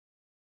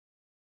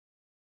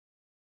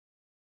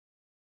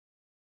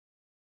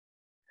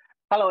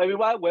Hello,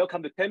 everyone.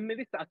 Welcome to 10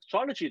 Minutes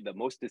Astrology, the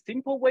most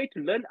simple way to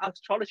learn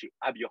astrology.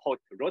 I'm your host,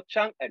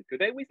 Chang, and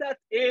today with us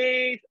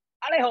is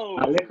Alejo.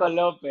 Alejo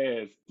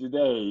Lopez,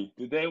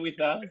 today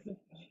with us.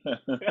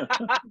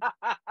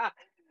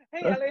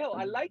 Hey, Alejo,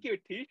 I like your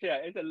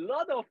t-shirt. It's a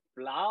lot of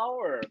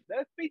flower.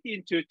 Let's fit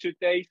into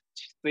today's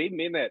 3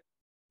 minutes.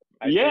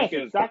 I think Yes,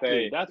 it's exactly.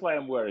 today. That's why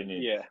I'm wearing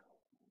it. Yeah.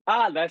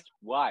 That's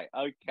why.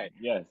 Okay.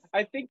 Yes.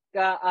 I think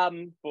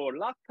for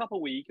last couple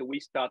of weeks we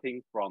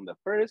starting from the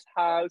first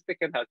house,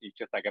 second house is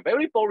just like a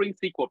very boring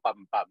sequel,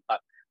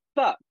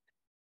 but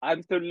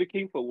I'm still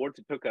looking forward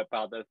to talk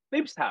about the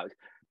fifth house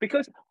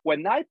because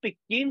when I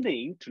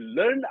beginning to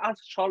learn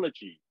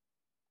astrology,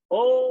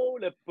 all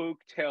the book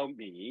tell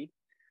me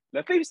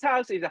the fifth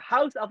house is a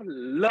house of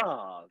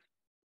love,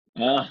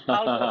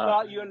 house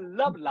about your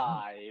love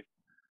life.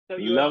 So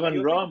Love and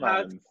your fifth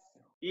house, romance.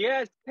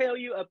 yes, tell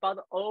you about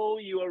all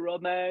your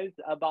romance,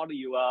 about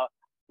your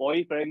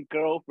boyfriend,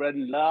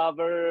 girlfriend,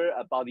 lover,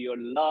 about your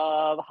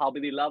love, how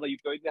many love are you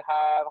going to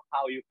have,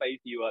 how you face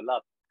your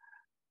love.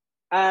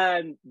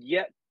 And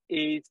yet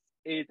it's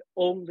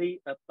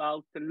only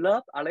about the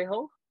love,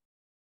 Alejo.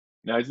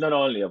 No, it's not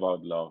only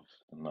about love.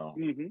 No.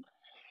 Mm-hmm.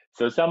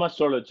 So some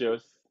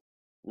astrologers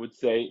would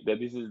say that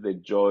this is the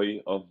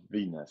joy of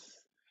Venus.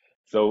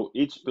 So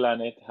each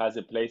planet has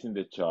a place in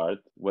the chart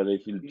where they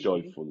feel Mm-hmm.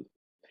 joyful.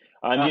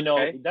 And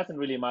Okay. it doesn't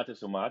really matter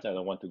so much. I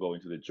don't want to go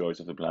into the joys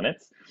of the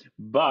planets,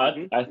 but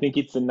Mm-hmm. I think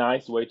it's a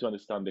nice way to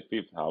understand the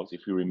fifth house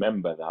if you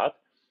remember that,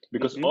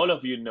 because Mm-hmm. all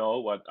of you know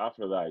what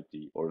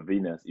Aphrodite or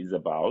Venus is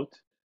about: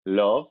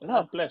 love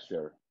Love. and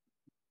pleasure.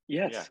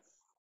 Yes. Yes.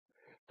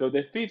 So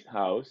the fifth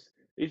house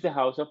is the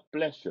house of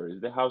pleasure, is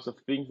the house of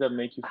things that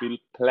make you feel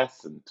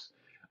pleasant.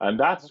 And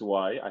that's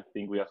why I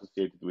think we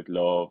associate it with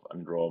love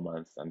and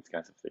romance and these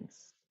kinds of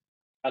things.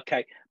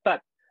 Okay.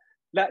 But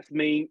that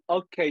means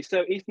okay,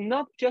 so it's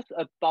not just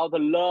about the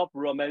love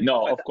romance,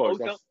 No, but of course,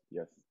 also that's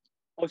yes,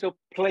 also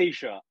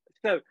pleasure.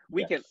 So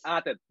we can yes,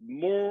 add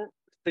more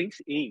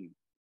things in.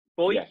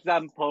 For yes,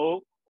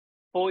 example,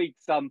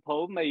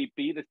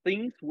 maybe the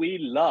things we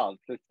love,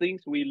 the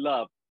things we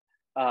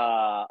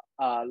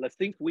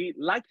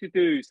like to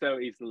do. So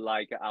it's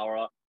like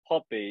our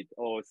hobby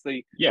or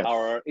see yes,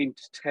 our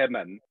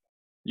entertainment.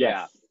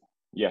 Yeah, yes,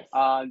 yes.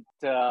 and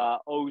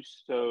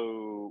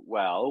also,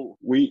 well,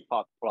 We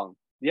apart from,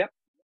 yep.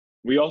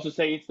 We also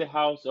say it's the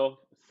house of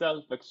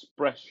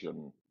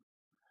self-expression.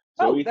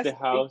 So Oh, it's the that's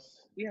it.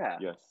 house, Yeah,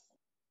 yes.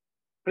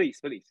 please,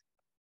 please.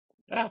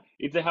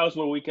 It's a house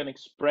where we can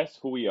express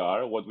who we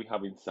are, what we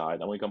have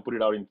inside, and we can put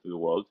it out into the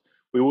world.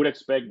 We would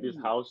expect this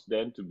Mm. house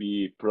then to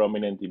be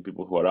prominent in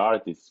people who are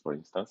artists, for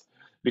instance,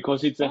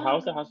 because it's a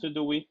house that Ah, has to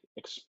do with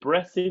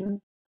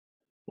expressing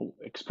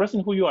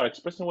who you are,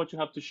 expressing what you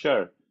have to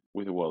share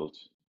with the world.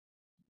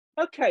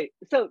 okay.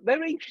 So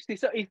very interesting.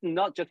 So it's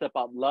not just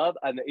about love,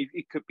 and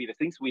it could be the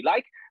things we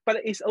like, but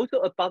it's also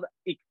about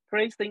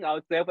expressing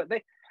ourselves.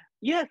 But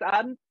yes,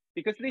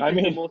 because this I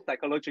is the mean, most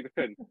psychological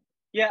term.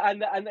 Yeah,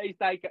 and it's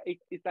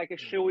like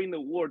showing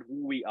the world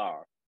who we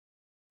are.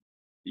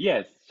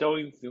 yes,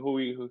 showing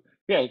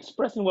yeah,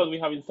 expressing what we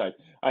have inside.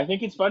 I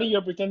think it's funny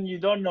you're pretending you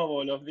don't know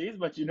all of this,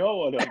 but you know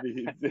all of this.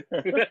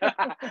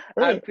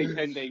 I'm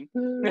pretending.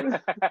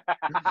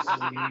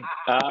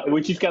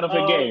 Which is kind of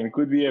a Oh, game. It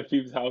could be a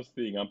fifth house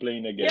thing. I'm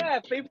playing a game. yeah,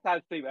 fifth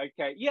time thing.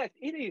 Okay, yes,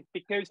 it is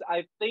because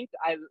I think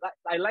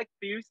I like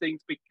few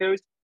things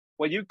because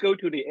when you go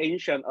to the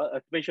ancient,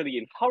 especially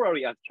in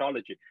horary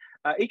astrology,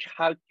 each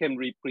house can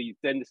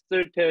represent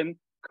certain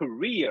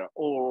career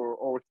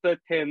or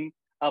certain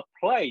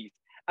place.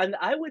 And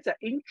I was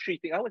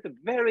interesting. I was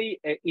very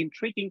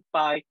intriguing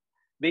by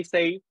they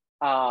say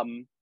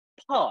um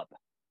pub.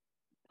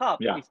 Pub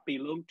Yeah. is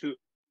belong to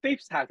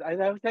fifth house,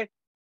 and I was like,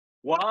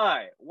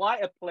 why? Why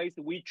a place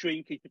we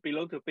drink is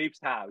belong to fifth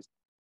house?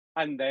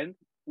 And then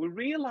we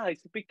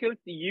realized because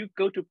you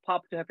go to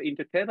pub to have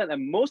entertainment,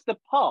 and most of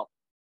the pub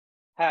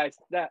has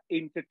that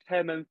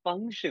entertainment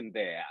function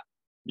there,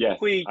 Yes.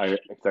 which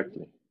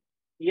Exactly.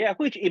 yeah,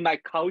 which in my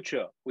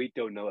culture we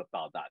don't know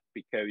about that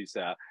because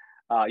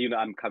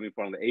I'm coming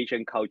from the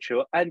Asian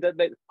culture, and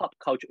the pop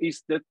culture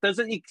is that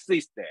doesn't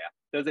exist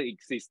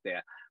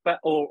there, But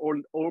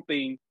or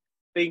being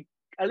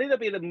a little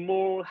bit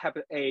more have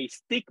a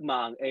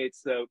stigma.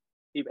 It's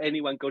if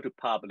anyone go to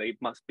pub, they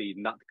must be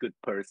not good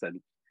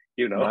person,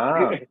 you know.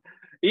 Ah.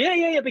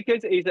 Yeah,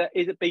 because it's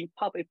a being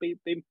pub, it's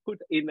being put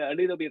in a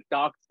little bit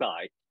dark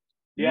side.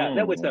 Yeah,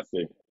 that was I a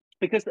see.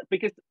 because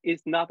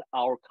it's not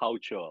our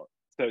culture,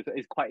 so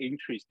it's quite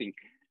interesting.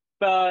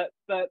 But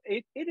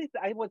it is.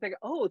 I was like,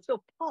 oh,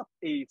 so pop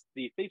is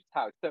the fifth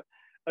house. So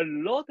a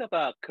lot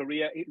of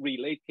career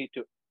related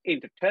to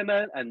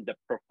entertainment and the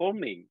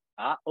performing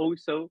are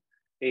also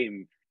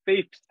in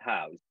fifth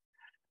house.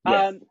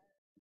 Yes. Um,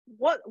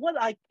 what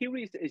I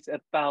curious is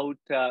about.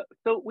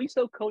 So we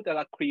so called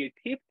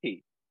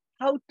creativity.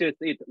 How does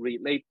it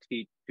relate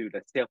to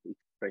the self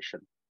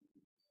expression?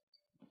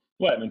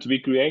 Well, I mean, to be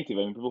creative,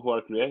 I mean, people who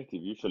are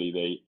creative, usually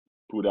they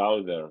put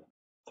out there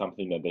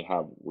something that they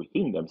have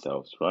within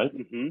themselves, right?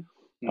 Mm-hmm.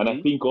 And I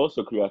Mm-hmm. think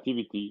also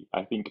creativity,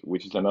 I think,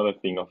 which is another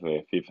thing of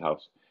the fifth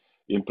house,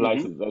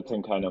 implies Mm-hmm. a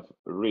certain kind of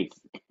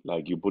risk.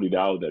 Like you put it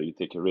out there, you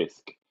take a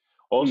risk.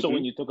 Also,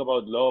 Mm-hmm. when you talk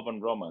about love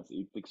and romance,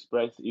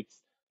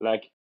 it's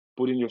like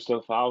putting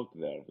yourself out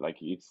there. Like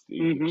it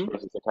Mm-hmm.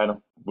 expresses a kind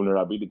of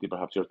vulnerability.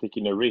 Perhaps you're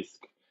taking a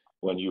risk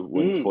when you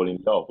Mm. fall in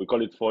love. We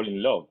call it fall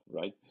in love,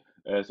 right?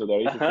 So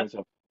there is a Uh-huh. sense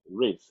of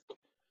risk.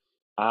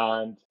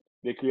 And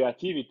the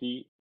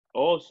creativity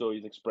also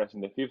is expressed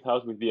in the fifth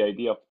house with the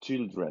idea of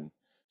children.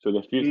 So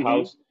the fifth Mm-hmm.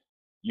 house,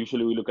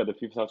 usually we look at the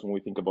fifth house when we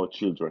think about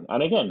children.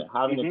 And again,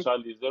 having a Mm-hmm.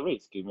 child is a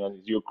risk. It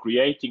means you're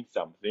creating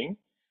something,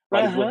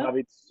 but it will Uh-huh. have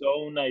its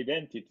own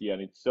identity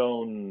and its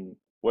own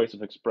ways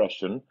of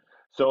expression.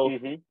 So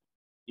Mm-hmm.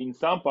 in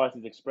some parts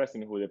it's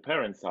expressing who the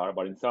parents are,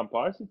 but in some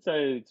parts it's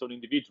an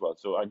individual.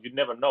 So and you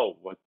never know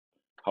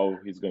how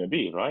he's gonna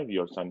be, right?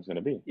 Your son's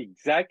gonna be.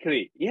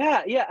 Exactly.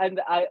 Yeah, yeah.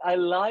 And I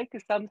like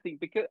something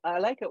because I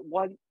like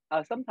one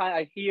sometimes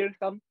I hear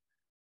some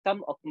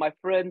of my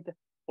friends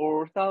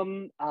or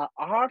some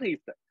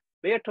artists,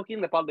 they are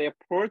talking about their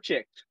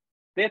project.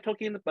 They're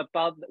talking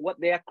about what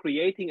they are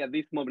creating at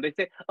this moment.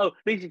 They say, "Oh,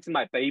 this is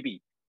my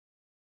baby."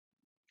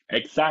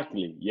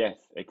 Exactly. Yes,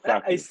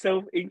 That exactly. is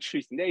so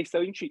interesting. That is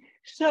so interesting.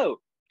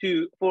 So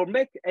to for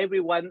make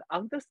everyone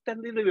understand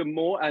a little bit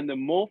more and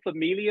more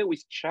familiar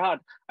with chart,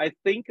 I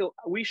think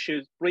we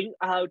should bring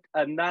out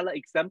another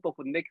example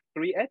for next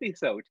three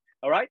episodes.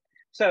 All right.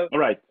 So All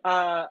right.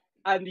 uh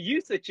and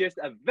you suggest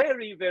a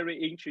very, very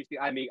interesting.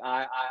 I mean,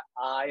 I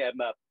am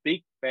a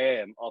big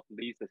fan of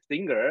this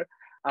singer,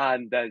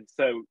 and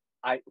so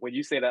I when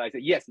you say that, I say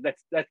yes.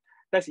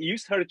 Let's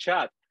use her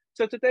chart.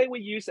 So today we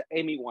use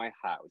Amy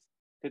Winehouse.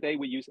 Today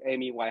we use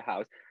Amy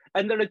Winehouse.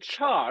 And the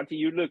chart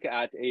you look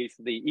at is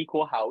the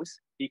equal house.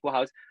 Equal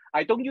house.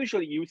 I don't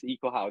usually use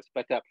equal house,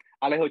 but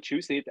Alejo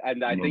choose it,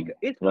 and I think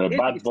You're a it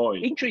bad is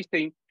boy.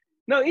 interesting.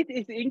 No, it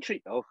is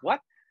interesting. Oh,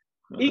 what?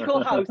 Equal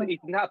house is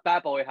not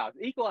bad boy house.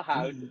 Equal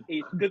house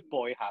is good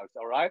boy house.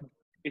 All right,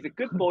 it's a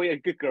good boy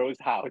and good girl's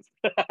house.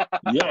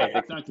 Yeah,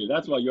 exactly.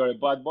 That's why you're a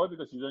bad boy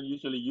because you don't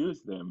usually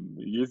use them.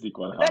 You use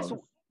equal that's house.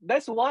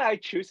 that's why I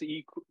choose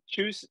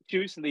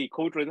the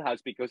children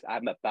house because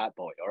I'm a bad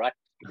boy. All right.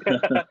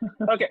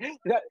 Okay,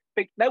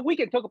 then we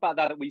can talk about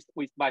that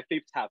with my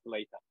fifth house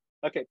later.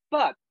 Okay,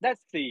 but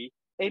let's see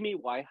Amy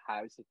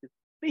Winehouse's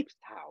fifth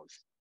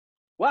house.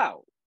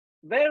 Wow,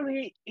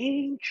 very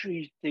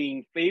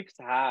interesting fifth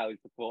house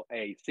for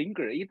a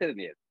singer, isn't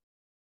it?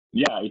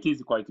 Yeah, it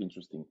is quite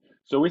interesting.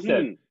 So we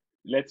said, Hmm.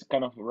 let's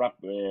kind of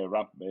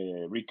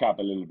recap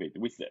a little bit.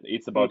 We said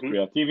it's about Mm-hmm.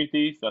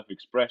 creativity,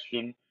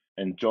 self-expression,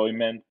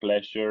 enjoyment,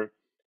 pleasure,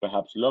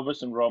 perhaps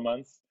lovers and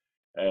romance,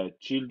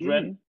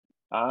 Mm. children,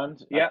 and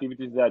Yeah.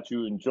 activities that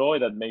you enjoy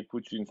that may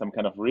put you in some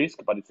kind of risk,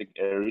 but it's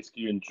a risk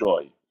you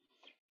enjoy.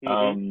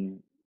 Mm-hmm.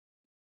 Um,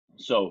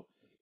 so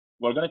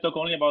we're going to talk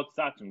only about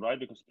Saturn, right?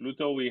 Because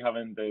Pluto we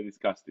haven't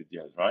discussed it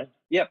yet, right?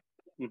 Yep.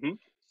 Mm-hmm.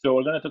 So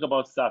we're going to talk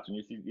about Saturn.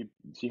 You see,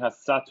 she has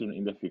Saturn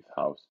in the fifth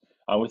house.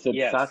 And we said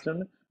Yes.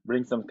 Saturn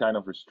brings some kind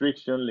of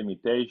restriction,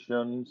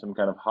 limitation, some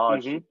kind of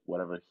Mm-hmm. hardship,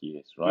 whatever he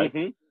is, right?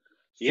 Mm-hmm.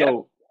 Yep.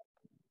 So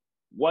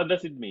what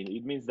does it mean?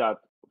 It means that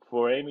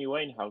for Amy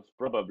Winehouse,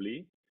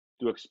 probably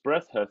to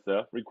express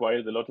herself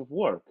requires a lot of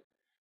work.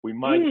 We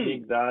might Mm.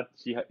 think that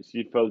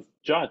she felt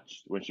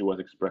judged when she was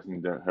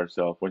expressing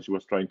herself, when she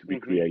was trying to be Mm-hmm.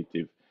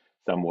 creative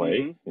some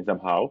way, Mm-hmm. in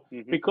somehow,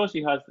 Mm-hmm. because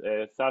she has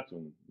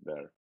Saturn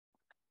there.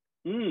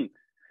 Mm.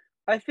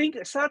 I think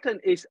Saturn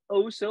is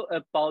also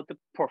about the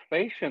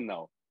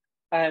professional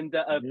and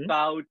Hmm.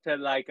 about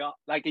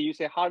like you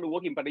say hard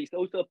working, but it's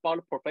also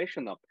about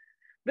professional.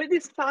 But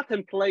this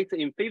Saturn place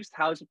in fifth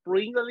house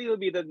bring a little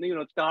bit of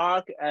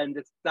dark and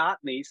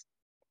sadness.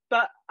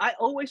 But I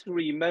always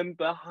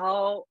remember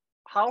how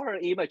her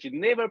image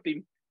never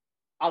been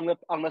on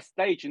the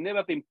stage,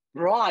 never been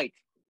bright,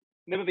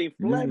 never been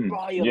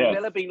flamboyant, Yes.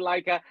 never been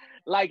like a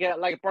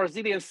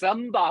Brazilian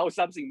samba or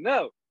something.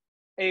 No,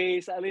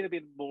 it's a little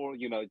bit more,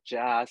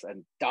 jazz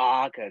and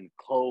dark and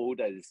cold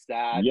and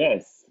sad.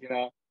 Yes. You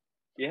know,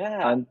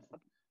 yeah. And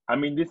I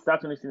mean, this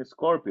Saturn is in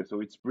Scorpio,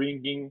 so it's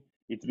being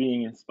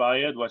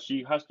inspired. What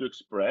she has to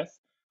express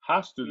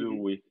has to do Mm-hmm.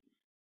 with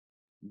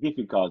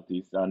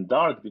difficulties and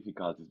dark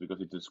difficulties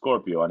because it's a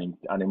Scorpio and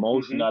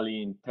Mm-hmm.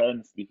 emotionally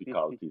intense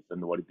Mm-hmm. difficulties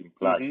and what it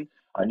implies. Mm-hmm.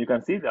 And you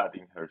can see that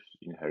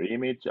in her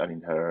image and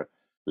in her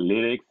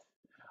lyrics.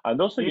 And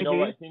also,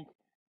 Mm-hmm. I think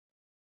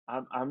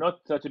I'm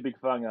not such a big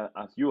fan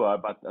as you are,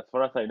 but as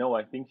far as I know,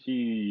 I think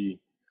she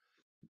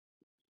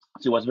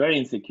was very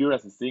insecure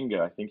as a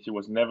singer. I think she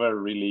was never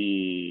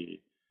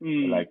really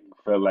Mm. like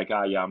felt like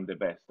I am the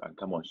best. And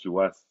come on, she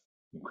was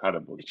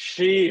incredible.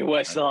 She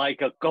was And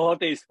like a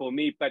goddess for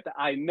me, but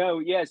I know,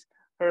 yes,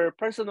 her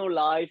personal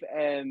life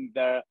and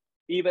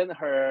even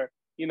her,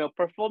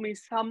 performing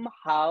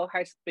somehow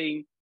has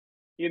been,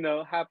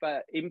 have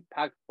an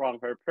impact from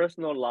her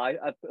personal life,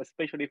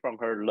 especially from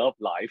her love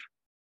life.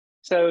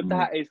 So mm,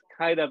 that is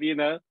kind of,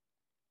 it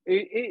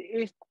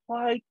is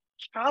quite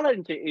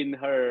challenging in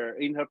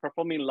her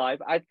performing life.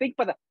 I think,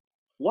 but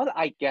what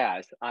I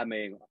guess, I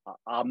mean,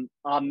 I'm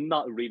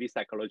not really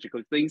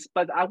psychological things,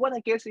 but what I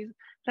guess is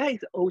that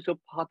is also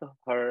part of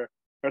her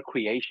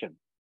creation,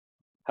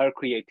 her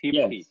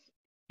creativity. Yes.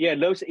 Yeah,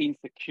 those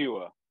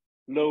insecure,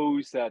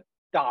 those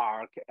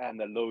dark, and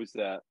those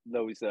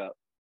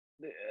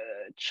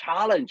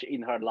challenge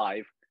in her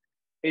life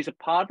is a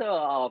part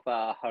of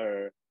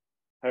her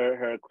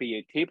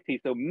creativity.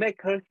 So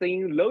make her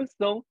sing those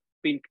songs,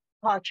 been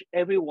touch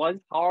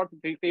everyone's heart.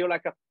 They feel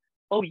like,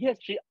 oh yes,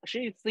 she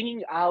is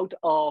singing out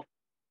of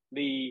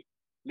the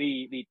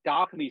the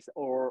darkness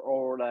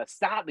or the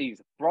sadness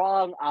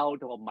from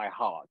out of my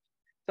heart.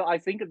 So I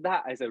think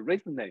that as a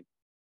resonance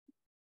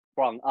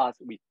from us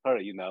with her,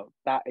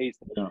 that is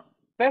Yeah.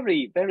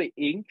 very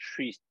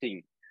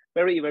interesting,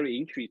 very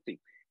interesting.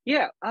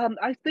 Yeah,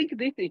 I think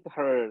this is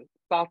her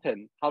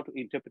Saturn. How to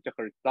interpret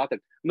her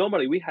Saturn?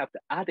 Normally, we have to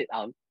add it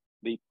on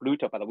the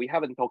Pluto, but we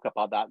haven't talked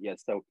about that yet.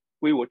 So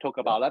we will talk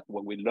Yeah. about that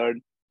when we learn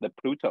the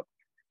Pluto.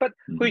 But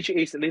Mhm. which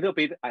is a little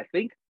bit,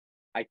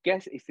 I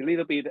guess it's a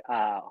little bit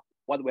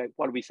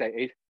what we say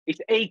is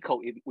it's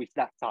echo with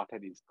that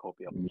Saturn in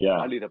Scorpio a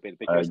Yeah, little bit I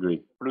because agree.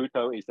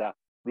 Pluto is a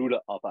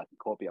ruler of a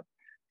Scorpio.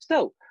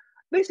 So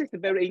this is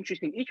very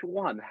interesting. Each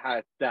one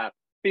has the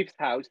fifth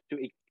house to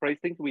express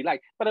things we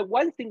like. But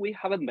one thing we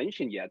haven't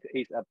mentioned yet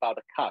is about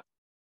the cusp.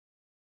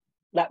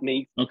 That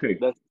means Okay.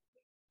 the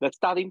the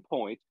starting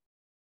point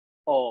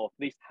of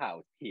this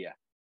house here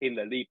in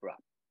the Libra,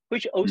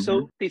 which Mm-hmm. also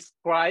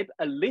describe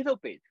a little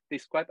bit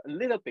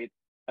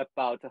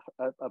about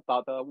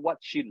what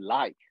she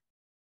like,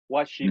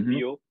 what she Mm-hmm.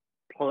 feel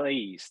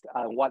pleased,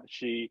 and what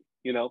she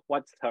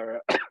what's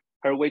her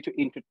her way to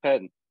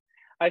entertain.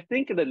 I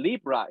think the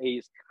Libra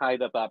is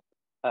kind of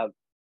a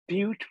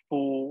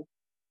beautiful,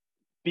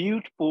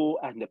 beautiful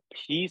and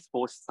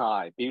peaceful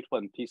sign, beautiful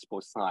and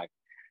peaceful sign.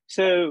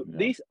 So Yeah.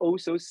 this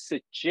also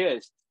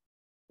suggests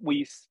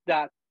we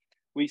start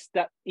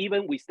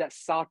even with that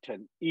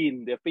Saturn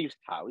in the fifth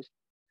house,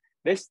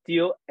 there's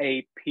still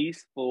a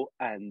peaceful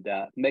and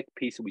make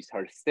peace with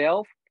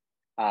herself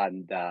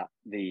and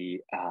the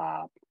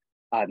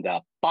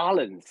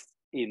balance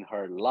in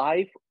her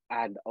life,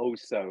 and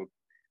also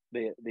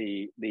the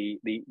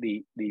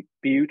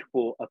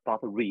beautiful about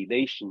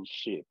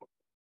relationship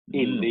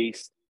in Mm.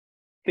 this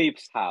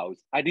fifth house.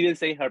 I didn't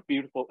say her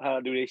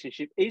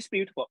relationship is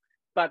beautiful,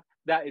 but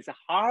that is a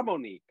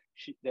harmony.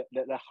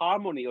 The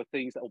harmony of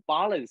things or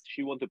balance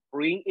she want to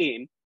bring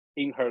in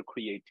her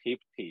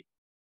creativity.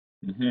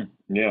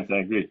 Mm-hmm. Yes, I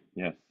agree.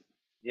 Yes.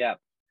 Yeah.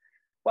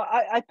 Well,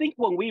 I think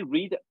when we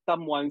read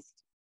someone's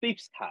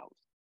fifth house,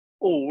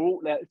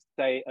 or let's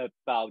say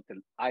about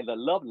either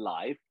love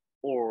life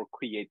or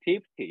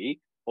creativity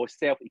or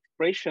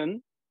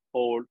self-expression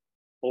or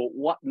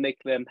what make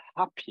them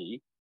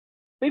happy,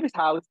 fifth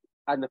house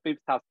and the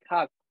fifth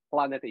house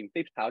planet in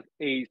fifth house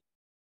is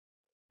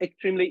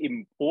extremely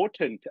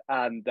important,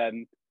 and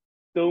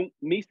don't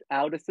miss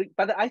out the thing.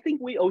 But I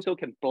think we also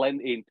can blend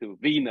into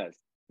Venus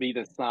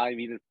sign,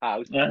 Venus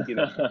house,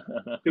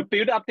 to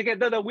build up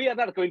together. No, we are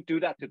not going to do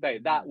that today.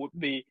 That would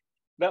be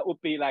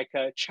like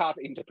a chart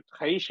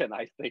interpretation,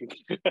 I think.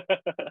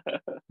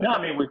 No,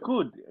 I mean we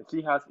could.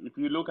 She has, if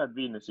you look at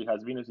Venus, she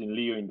has Venus in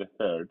Leo in the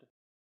third.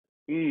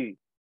 Mm.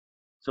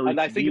 So And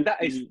it's I think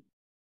that is, beauty.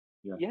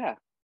 Yeah. yeah.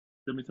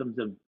 Tell me.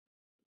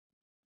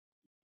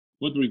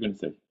 What were you gonna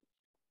say?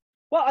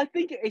 Well, I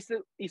think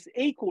it's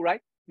equal,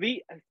 right?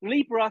 The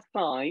Libra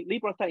sign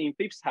in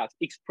fifth house,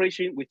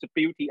 expression with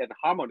beauty and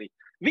harmony.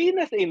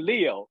 Venus in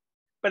Leo,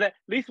 but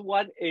this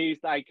one is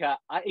like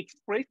I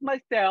express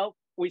myself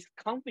with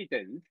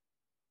confidence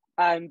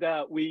and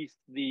with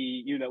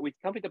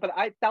confidence. But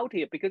I doubt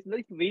it because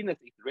this Venus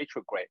is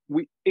retrograde.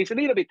 It's a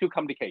little bit too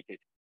complicated.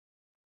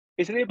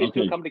 It's a little bit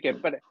too Okay.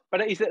 complicated.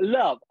 But it's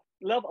love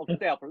of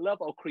self,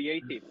 love of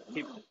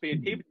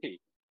creativity,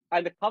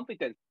 and the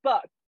confidence.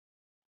 But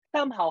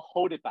somehow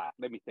hold it back.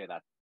 Let me say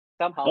that.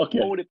 Somehow Okay.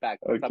 hold it back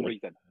for some Okay.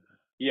 reason.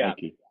 Yeah,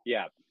 Okay.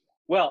 yeah.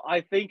 Well,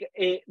 I think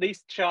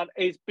this chart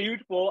is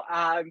beautiful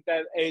and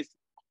there is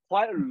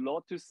quite a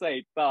lot to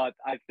say. But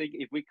I think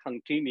if we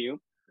continue,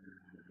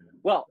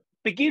 well,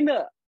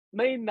 beginner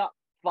may not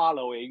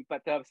following,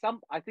 but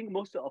I think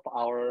most of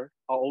our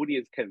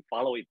audience can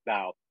follow it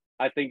now.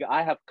 I think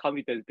I have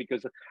confidence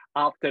because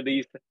after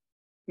these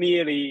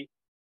nearly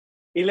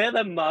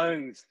 11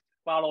 months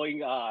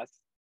following us,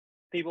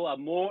 people are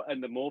more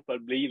and more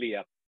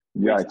familiar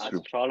Yeah, with it's true.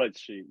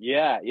 astrology.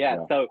 Yeah, yeah.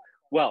 Yeah. So,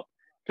 well,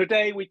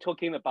 today we're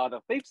talking about the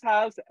fifth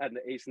house, and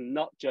it's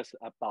not just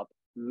about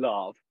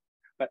love,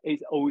 but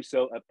it's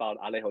also about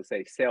Alejo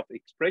say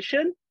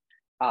self-expression,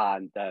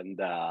 and then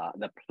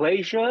the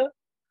pleasure,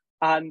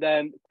 and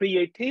then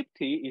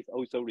creativity is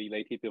also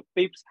related to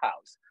fifth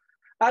house.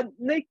 And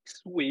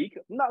next week,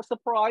 not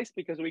surprised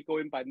because we're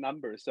going by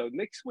numbers. So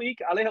next week,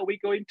 Alejo, we're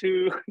going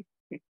to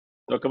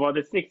Talk about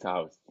the sixth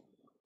house.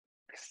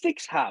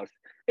 sixth house.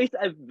 It's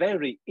a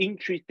very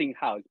interesting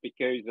house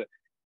because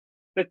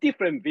the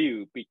different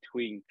view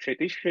between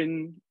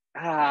tradition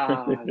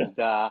and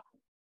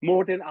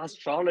modern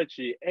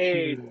astrology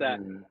is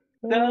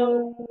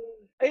so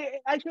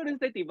I shouldn't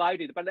say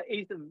divided, but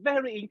it's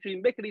very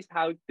interesting. Make this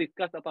house,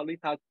 discuss about this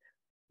house,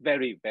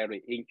 very,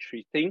 very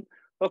interesting.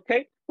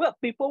 Okay. Well,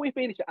 before we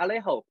finish,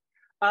 Alejo,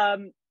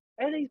 um,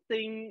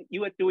 anything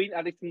you are doing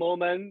at this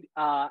moment?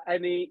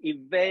 Any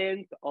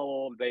event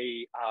or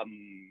the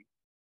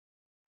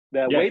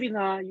Yes.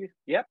 webinar?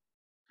 Yep.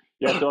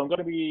 Yeah, so I'm going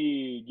to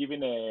be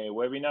giving a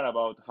webinar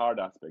about hard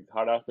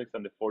aspects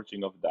and the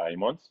forging of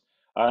diamonds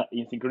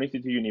in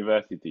Synchronicity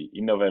University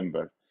in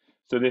November.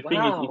 So the thing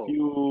is, if Wow.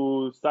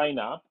 you sign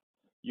up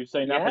and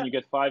Yeah. you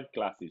get 5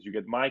 classes. You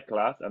get my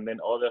class and then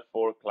other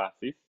 4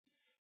 classes,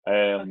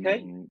 Okay.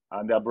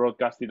 and they're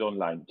broadcasted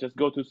online. Just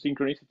go to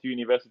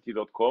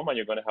synchronicityuniversity.com and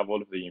you're going to have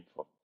all of the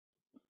info.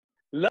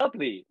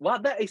 Lovely. Wow,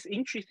 that is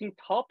interesting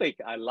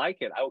topic. I like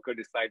it. I will go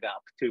to sign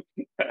up too.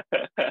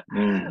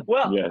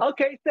 Well, Yes.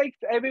 okay. Thanks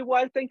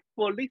everyone. Thanks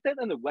for listening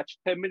and watch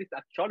 10 Minutes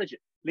Astrology.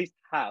 This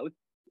house,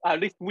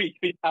 this week,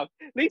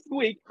 this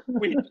week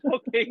we're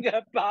talking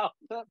about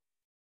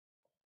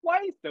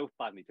why is so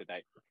funny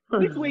today.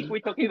 This week we're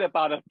talking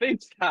about a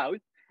fifth house,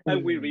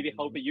 and we really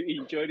hope you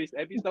enjoy this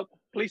episode.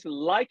 Please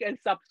like and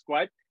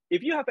subscribe.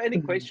 If you have any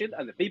question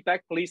and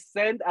feedback, please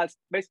send us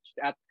message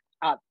at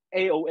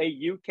AOA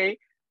UK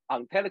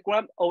on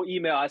Telegram or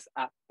email us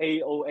at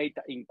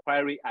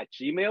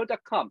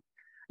aoa.inquiry@gmail.com.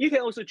 You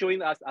can also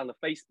join us on the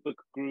Facebook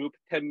group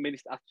 10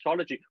 Minutes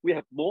Astrology. We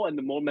have more and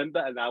more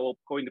members, and I will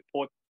going to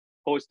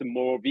post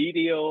more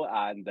video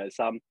and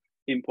some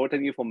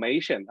important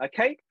information.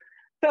 Okay.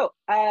 So,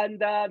 and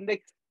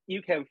next,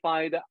 you can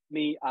find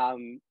me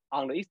on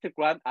the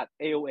Instagram at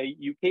AOA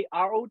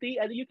UKROD,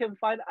 and you can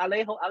find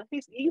Alejo on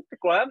his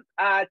Instagram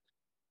at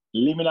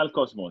Liminal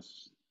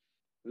Cosmos.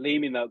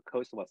 Liminal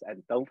Cosmos.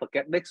 And don't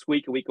forget, next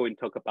week we're going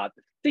to talk about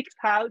the sixth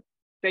house.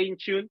 Stay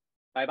tuned.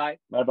 Bye bye.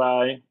 Bye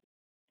bye.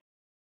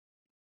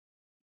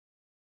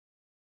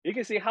 You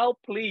can see how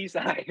pleased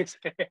I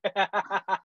am.